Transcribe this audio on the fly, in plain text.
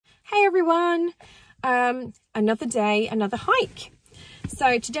everyone. Another day, another hike.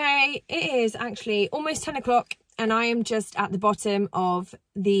 So today it is actually almost 10 o'clock and I am just at the bottom of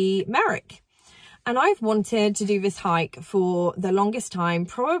the Merrick. And I've wanted to do this hike for the longest time,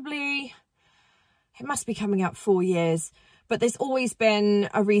 probably, it must be coming up 4 years, but there's always been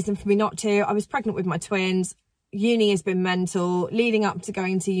a reason for me not to. I was pregnant with my twins. Uni has been mental. Leading up to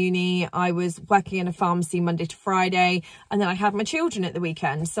going to uni, I was working in a pharmacy Monday to Friday, and then I had my children at the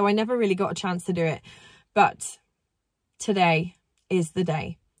weekend, so I never really got a chance to do it. But today is the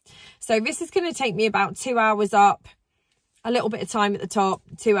day. So this is going to take me about 2 hours up, a little bit of time at the top,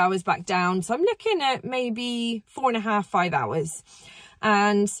 2 hours back down. So I'm looking at maybe 4.5, 5 hours,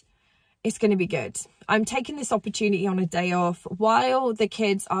 and it's going to be good. I'm taking this opportunity on a day off while the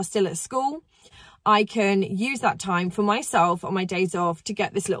kids are still at school. I can use that time for myself on my days off to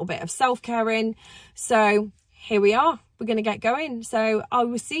get this little bit of self-care in. So here we are, we're going to get going. So I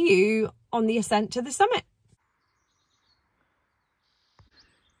will see you on the ascent to the summit.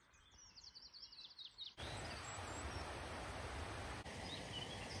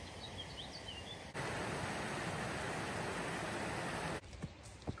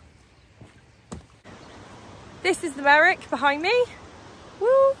 This is the Merrick behind me.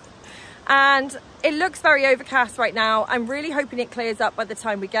 Woo! And it looks very overcast right now. I'm really hoping it clears up by the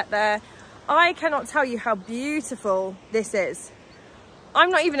time we get there. I cannot tell you how beautiful this is. I'm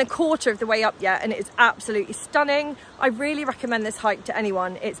not even a quarter of the way up yet and it's absolutely stunning. I really recommend this hike to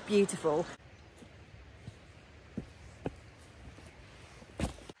anyone. It's beautiful.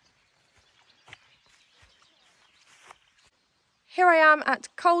 Here I am at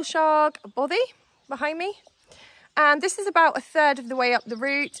Colesharg Boggy behind me. And this is about 1/3 of the way up the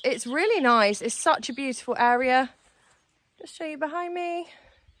route. It's really nice. It's such a beautiful area. Just show you behind me.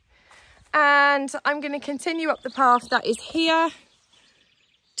 And I'm going to continue up the path that is here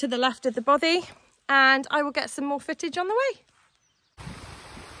to the left of the body. And I will get some more footage on the way.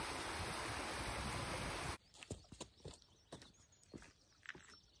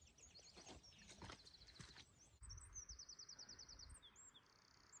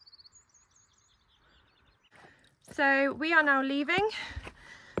 So we are now leaving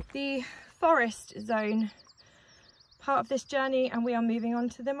the forest zone part of this journey and we are moving on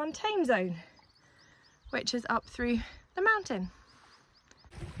to the montane zone, which is up through the mountain.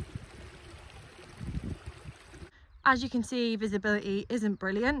 As you can see, visibility isn't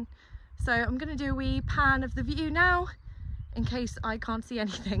brilliant, so I'm going to do a wee pan of the view now in case I can't see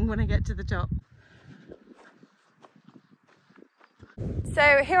anything when I get to the top.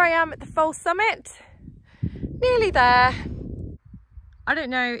 So here I am at the full summit. Nearly there. I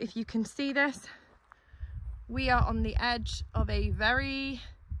don't know if you can see this. We are on the edge of a very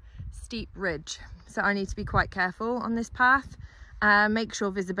steep ridge, so I need to be quite careful on this path and make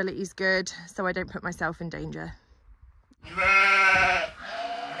sure visibility is good so I don't put myself in danger.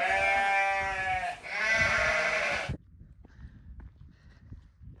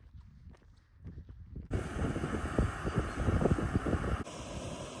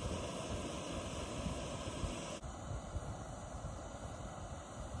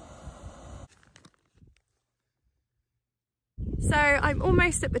 So I'm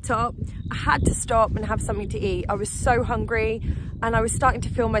almost at the top. I had to stop and have something to eat. I was so hungry and I was starting to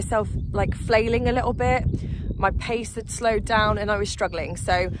feel myself like flailing a little bit. My pace had slowed down and I was struggling.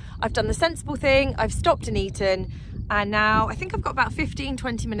 So I've done the sensible thing. I've stopped and eaten. And now I think I've got about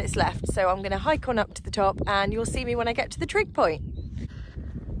 15-20 minutes left. So I'm going to hike on up to the top and you'll see me when I get to the trig point.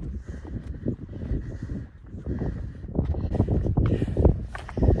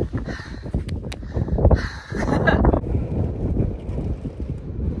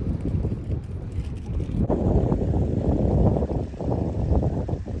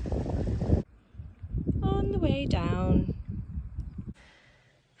 Down.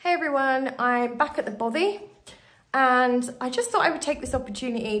 Hey everyone, I'm back at the bothy and I just thought I would take this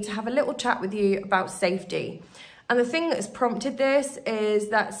opportunity to have a little chat with you about safety. And the thing that has prompted this is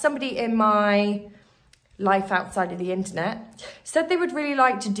that somebody in my life outside of the internet said they would really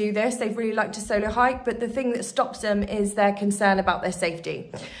like to do this, they'd really like to solo hike, but the thing that stops them is their concern about their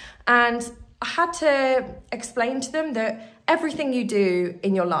safety. And I had to explain to them that everything you do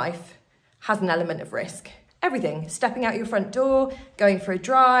in your life has an element of risk. Everything, stepping out your front door, going for a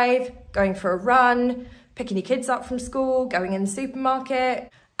drive, going for a run, picking your kids up from school, going in the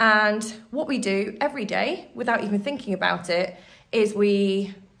supermarket. And what we do every day, without even thinking about it, is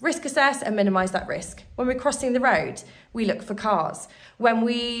we risk assess and minimise that risk. When we're crossing the road, we look for cars. When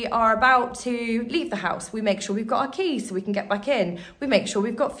we are about to leave the house, we make sure we've got our keys so we can get back in. We make sure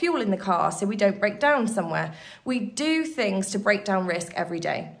we've got fuel in the car so we don't break down somewhere. We do things to break down risk every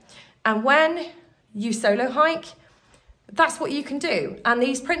day. And when you solo hike, that's what you can do. And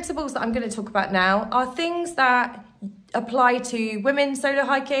these principles that I'm going to talk about now are things that apply to women solo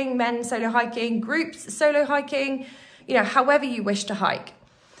hiking, men solo hiking, groups solo hiking, you know, however you wish to hike.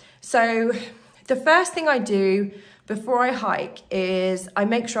 So the first thing I do before I hike is I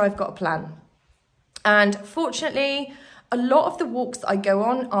make sure I've got a plan. And fortunately, a lot of the walks that I go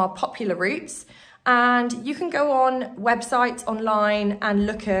on are popular routes, and you can go on websites online and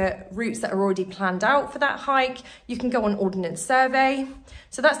look at routes that are already planned out for that hike. You can go on Ordnance Survey.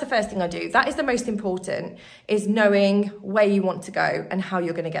 So that's the first thing I do. That is the most important, is knowing where you want to go and how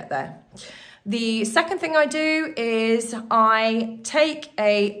you're going to get there. The second thing I do is I take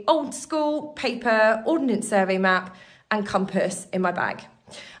a old school paper Ordnance Survey map and compass in my bag.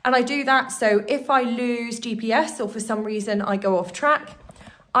 And I do that so if I lose GPS or for some reason I go off track,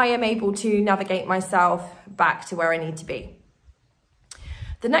 I am able to navigate myself back to where I need to be.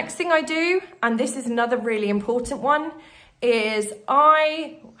 The next thing I do, and this is another really important one, is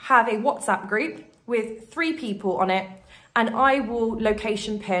I have a WhatsApp group with 3 people on it, and I will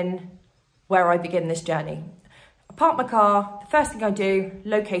location pin where I begin this journey. I park my car, the first thing I do,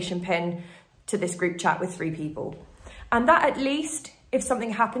 location pin to this group chat with 3 people. And that, at least, if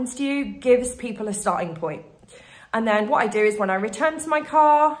something happens to you, gives people a starting point. And then what I do is when I return to my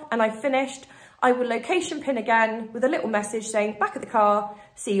car and I've finished, I will location pin again with a little message saying, back at the car,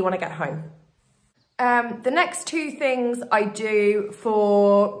 see you when I get home. The next 2 things I do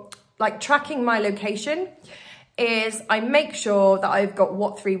for like tracking my location is I make sure that I've got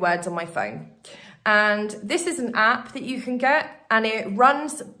what 3 words on my phone. And this is an app that you can get, and it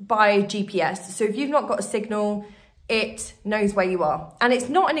runs by GPS. So if you've not got a signal, it knows where you are. And it's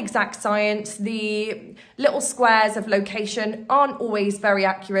not an exact science. The little squares of location aren't always very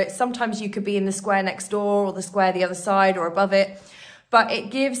accurate. Sometimes you could be in the square next door or the square the other side or above it, but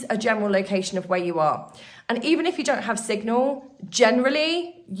it gives a general location of where you are. And even if you don't have signal,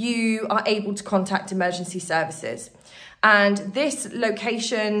 generally you are able to contact emergency services. And this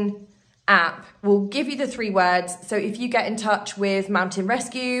location app will give you the 3 words. So if you get in touch with Mountain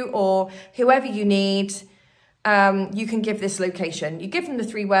Rescue or whoever you need, you can give this location. You give them the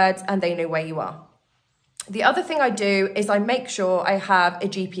 3 words and they know where you are. The other thing I do is I make sure I have a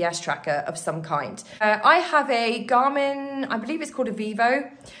GPS tracker of some kind. I have a Garmin, I believe it's called a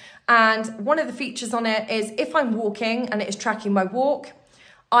Vivo, and one of the features on it is if I'm walking and it is tracking my walk,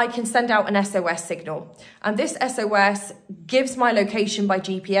 I can send out an SOS signal. And this SOS gives my location by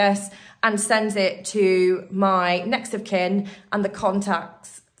GPS and sends it to my next of kin and the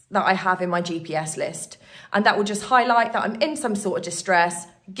contacts that I have in my GPS list. And that will just highlight that I'm in some sort of distress,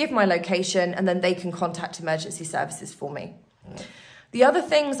 give my location, and then they can contact emergency services for me. The other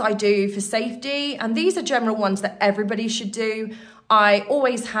things I do for safety, and these are general ones that everybody should do, I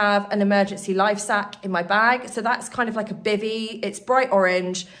always have an emergency life sack in my bag. So that's kind of like a bivvy. It's bright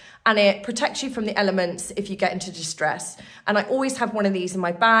orange and it protects you from the elements if you get into distress. And I always have one of these in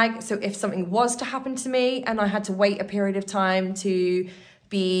my bag. So if something was to happen to me and I had to wait a period of time to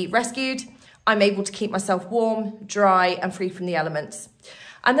be rescued, I'm able to keep myself warm, dry, and free from the elements.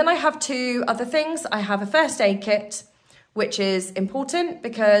 And then I have 2 other things. I have a first aid kit, which is important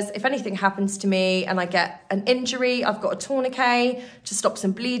because if anything happens to me and I get an injury, I've got a tourniquet to stop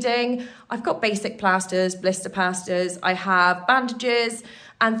some bleeding. I've got basic plasters, blister plasters. I have bandages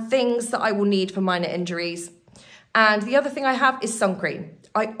and things that I will need for minor injuries. And the other thing I have is sun cream.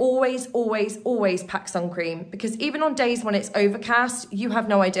 I always, always, always pack sun cream because even on days when it's overcast, you have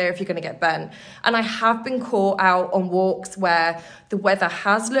no idea if you're going to get burnt. And I have been caught out on walks where the weather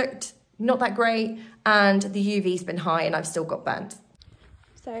has looked not that great and the UV's been high and I've still got burnt.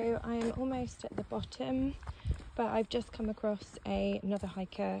 So I'm almost at the bottom, but I've just come across another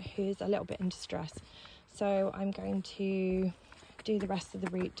hiker who's a little bit in distress. So I'm going to do the rest of the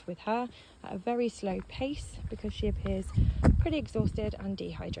route with her at a very slow pace because she appears pretty exhausted and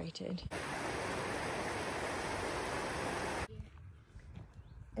dehydrated.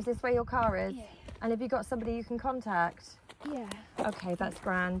 Is this where your car is? Yeah. And have you got somebody you can contact? Yeah. Okay, that's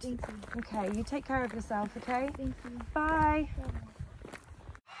grand. Thank you. Okay, you take care of yourself, okay? Thank you. Bye.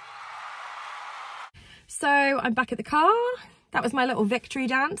 Bye. So I'm back at the car. That was my little victory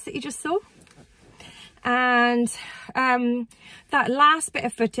dance that you just saw. And that last bit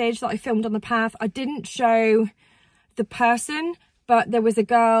of footage that I filmed on the path, I didn't show the person, but there was a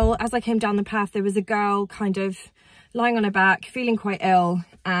girl, as I came down the path, there was a girl kind of lying on her back, feeling quite ill,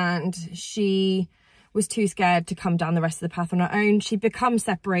 and she was too scared to come down the rest of the path on her own. She'd become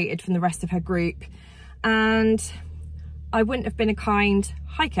separated from the rest of her group, and I wouldn't have been a kind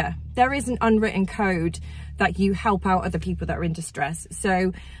hiker. There is an unwritten code that you help out other people that are in distress.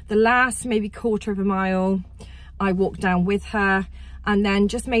 So the last maybe quarter of a mile, I walked down with her and then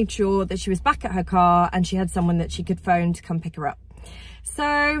just made sure that she was back at her car and she had someone that she could phone to come pick her up.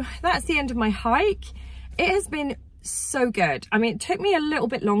 So that's the end of my hike. It has been so good. I mean, it took me a little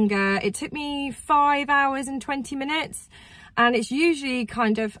bit longer. It took me 5 hours and 20 minutes, and it's usually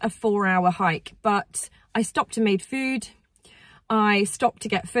kind of a 4-hour hike, but I stopped and made food. I stopped to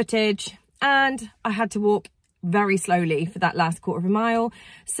get footage, and I had to walk very slowly for that last quarter of a mile.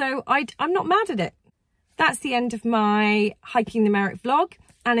 So I'm not mad at it. That's the end of my hiking the Merrick vlog.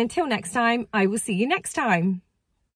 And until next time, I will see you next time.